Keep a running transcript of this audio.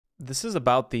This is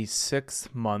about the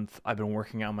 6th month I've been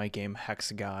working on my game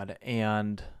Hexagod,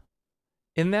 and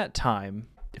in that time,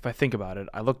 if I think about it,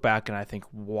 I look back and I think,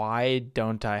 why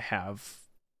don't I have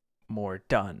more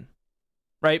done?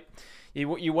 Right?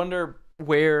 You wonder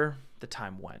where the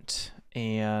time went,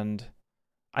 and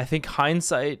I think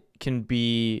hindsight can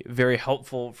be very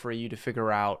helpful for you to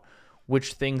figure out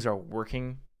which things are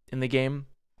working in the game,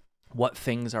 what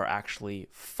things are actually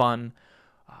fun,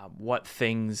 what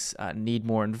things need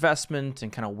more investment,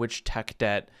 and kind of which tech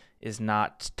debt is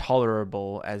not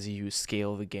tolerable as you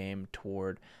scale the game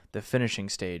toward the finishing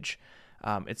stage.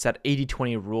 It's that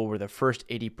 80-20 rule where the first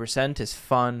 80% is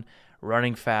fun,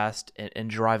 running fast, and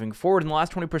driving forward, and the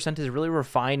last 20% is really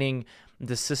refining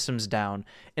the systems down.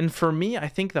 And for me, I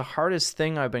think the hardest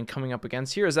thing I've been coming up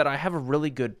against here is that I have a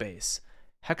really good base.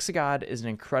 Hexagod is an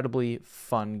incredibly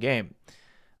fun game.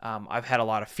 I've had a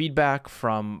lot of feedback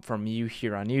from you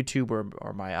here on YouTube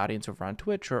or my audience over on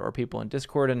Twitch or people in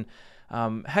Discord.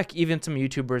 And heck, even some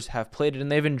YouTubers have played it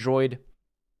and they've enjoyed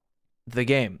the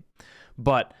game.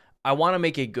 But I want to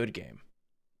make a good game.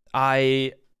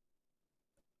 I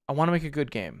want to make a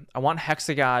good game. I want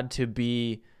Hexagod to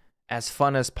be as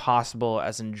fun as possible,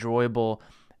 as enjoyable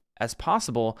as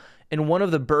possible. And one of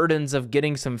the burdens of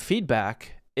getting some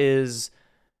feedback is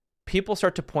people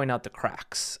start to point out the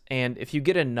cracks. And if you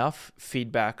get enough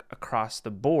feedback across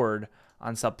the board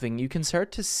on something, you can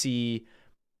start to see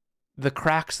the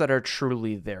cracks that are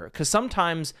truly there. Because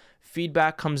sometimes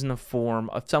feedback comes in the form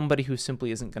of somebody who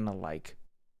simply isn't going to like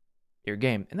your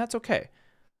game. And that's okay.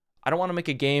 I don't want to make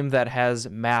a game that has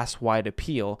mass-wide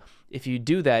appeal. If you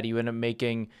do that, you end up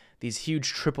making these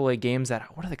huge AAA games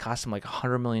that, what do they cost them, like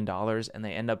 $100 million, and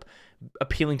they end up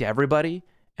appealing to everybody,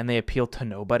 and they appeal to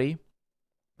nobody.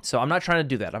 So I'm not trying to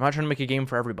do that. I'm not trying to make a game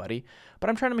for everybody,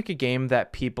 but I'm trying to make a game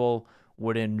that people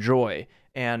would enjoy.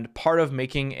 And part of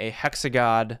making a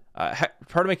Hexagod,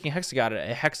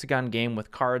 a hexagon game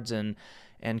with cards and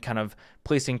kind of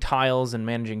placing tiles and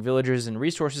managing villages and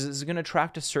resources is going to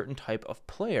attract a certain type of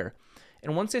player.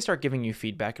 And once they start giving you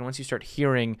feedback, and once you start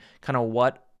hearing kind of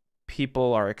what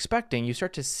people are expecting, you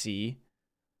start to see,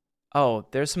 oh,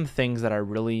 there's some things that I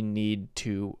really need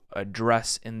to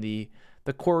address in the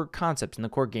core concepts and the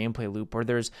core gameplay loop, or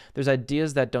there's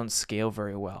ideas that don't scale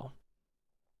very well.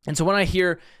 And so when I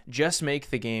hear just make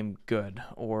the game good,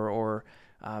 or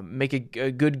make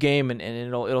a good game and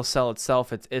it'll sell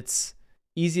itself, it's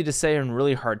easy to say and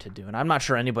really hard to do. And I'm not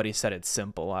sure anybody said it's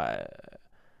simple.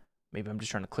 Maybe I'm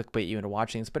just trying to clickbait you into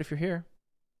watching this, but if you're here,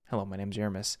 hello, my name's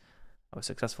Aarimous. I was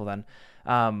successful then.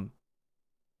 But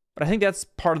I think that's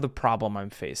part of the problem I'm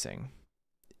facing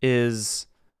is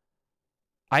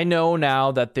I know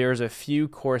now that there's a few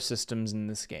core systems in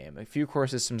this game, a few core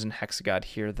systems in Hexagod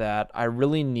here that I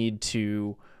really need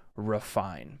to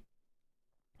refine.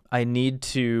 I need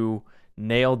to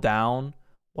nail down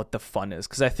what the fun is,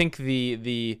 because I think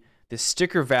the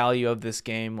sticker value of this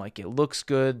game, like it looks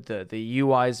good, the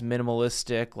UI is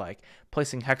minimalistic, like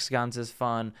placing hexagons is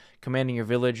fun, commanding your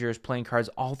villagers, playing cards,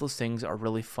 all those things are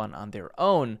really fun on their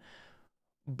own.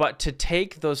 But to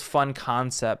take those fun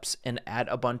concepts and add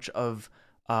a bunch of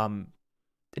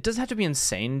it doesn't have to be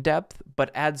insane depth,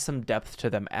 but add some depth to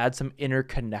them, add some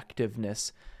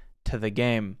interconnectiveness to the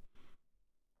game.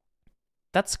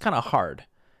 That's kind of hard.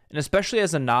 And especially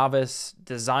as a novice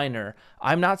designer,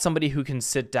 I'm not somebody who can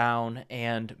sit down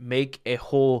and make a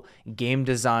whole game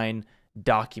design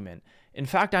document. In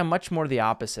fact, I'm much more the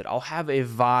opposite. I'll have a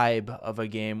vibe of a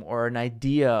game or an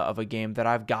idea of a game that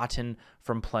I've gotten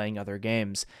from playing other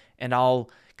games. And I'll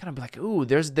kind of be like, ooh,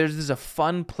 there's a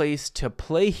fun place to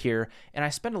play here. And I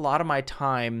spend a lot of my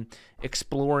time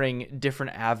exploring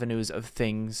different avenues of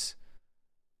things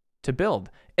to build.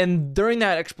 And during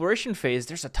that exploration phase,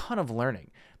 there's a ton of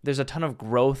learning. There's a ton of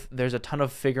growth. There's a ton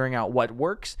of figuring out what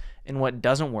works and what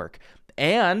doesn't work.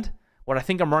 And what I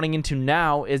think I'm running into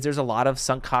now is there's a lot of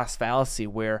sunk cost fallacy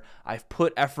where I've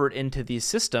put effort into these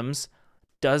systems.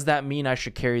 Does that mean I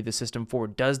should carry the system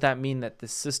forward? Does that mean that the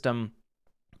system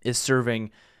is serving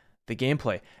the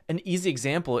gameplay? An easy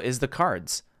example is the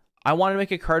cards. I wanted to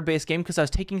make a card-based game because I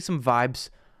was taking some vibes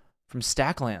from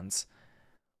Stacklands.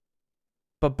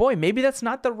 But boy, maybe that's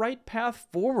not the right path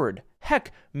forward.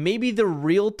 Heck, maybe the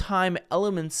real-time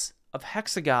elements of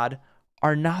Hexagod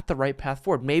are not the right path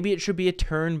forward. Maybe it should be a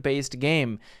turn-based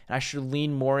game, and I should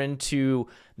lean more into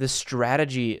the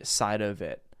strategy side of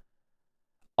it.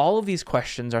 All of these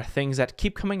questions are things that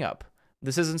keep coming up.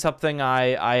 This isn't something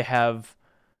I have,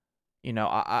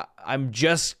 I'm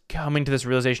just coming to this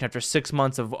realization after 6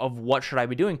 months of what should I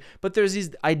be doing. But there's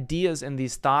these ideas and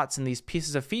these thoughts and these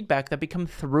pieces of feedback that become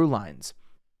through lines.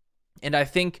 And I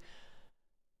think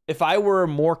if I were a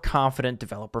more confident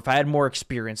developer, if I had more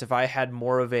experience, if I had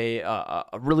more of a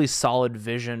really solid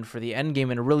vision for the end game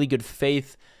and a really good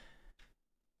faith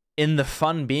in the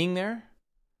fun being there,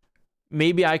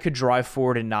 maybe I could drive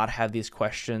forward and not have these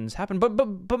questions happen.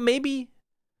 But maybe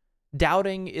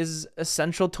doubting is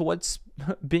essential to what's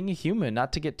being a human.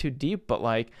 Not to get too deep, but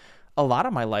like a lot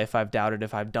of my life, I've doubted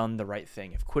if I've done the right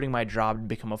thing, if quitting my job to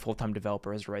become a full-time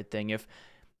developer is the right thing, if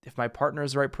my partner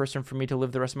is the right person for me to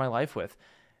live the rest of my life with,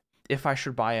 if I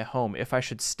should buy a home, if I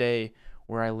should stay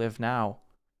where I live now,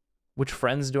 which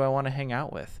friends do I want to hang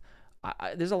out with?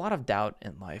 There's a lot of doubt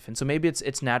in life. And so maybe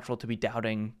it's natural to be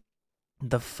doubting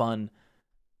the fun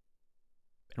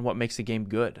and what makes a game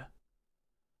good.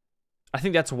 I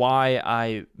think that's why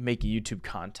I make YouTube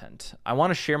content. I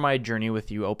want to share my journey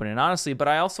with you open and honestly, but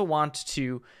I also want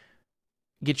to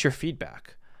get your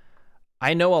feedback.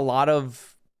 I know a lot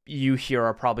of you here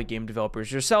are probably game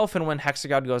developers yourself, and when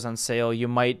Hexagod goes on sale, you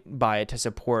might buy it to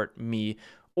support me,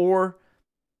 or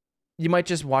you might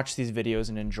just watch these videos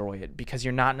and enjoy it because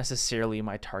you're not necessarily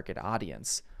my target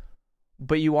audience.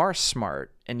 But you are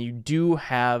smart and you do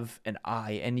have an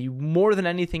eye, and you more than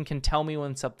anything can tell me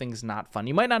when something's not fun.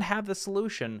 You might not have the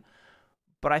solution,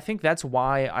 but I think that's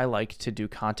why I like to do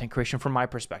content creation from my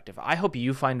perspective. I hope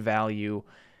you find value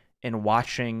in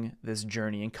watching this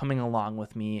journey and coming along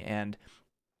with me and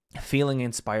feeling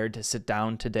inspired to sit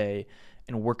down today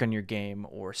and work on your game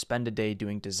or spend a day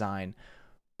doing design.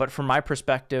 But from my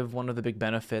perspective, one of the big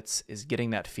benefits is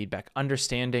getting that feedback,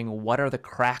 understanding what are the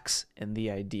cracks in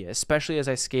the idea, especially as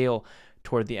I scale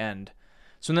toward the end.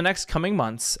 So in the next coming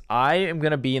months, I am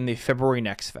going to be in the February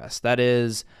Next Fest. That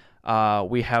is,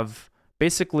 we have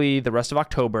basically the rest of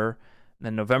October,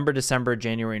 then November, December,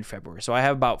 January, and February. So I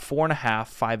have about 4.5,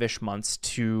 5-ish months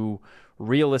to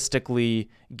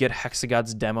realistically get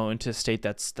Hexagod's demo into a state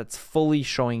that's fully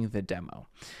showing the demo.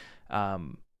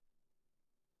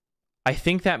 I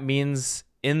think that means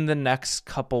in the next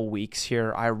couple weeks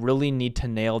here, I really need to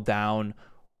nail down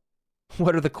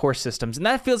what are the core systems. And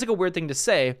that feels like a weird thing to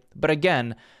say, but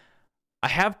again, I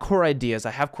have core ideas,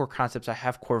 I have core concepts, I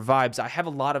have core vibes, I have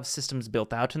a lot of systems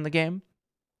built out in the game,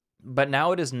 but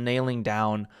now it is nailing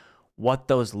down what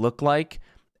those look like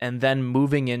and then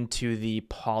moving into the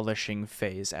polishing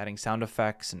phase, adding sound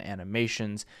effects and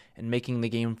animations and making the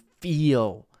game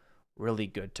feel really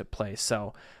good to play.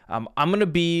 So I'm going to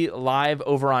be live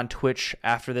over on Twitch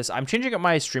after this. I'm changing up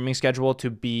my streaming schedule to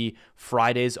be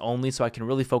Fridays only so I can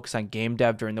really focus on game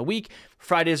dev during the week.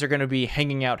 Fridays are going to be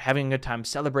hanging out, having a good time,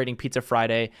 celebrating Pizza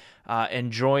Friday,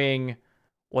 enjoying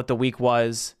what the week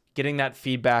was, getting that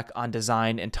feedback on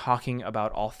design, and talking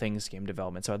about all things game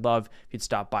development. So I'd love if you'd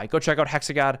stop by. Go check out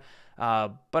Hexagod.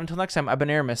 But until next time, I've been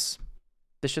Aarimous.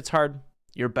 This shit's hard.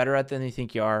 You're better at it than you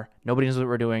think you are. Nobody knows what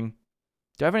we're doing.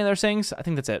 Do I have any other sayings? I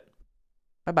think that's it.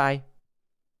 Bye-bye.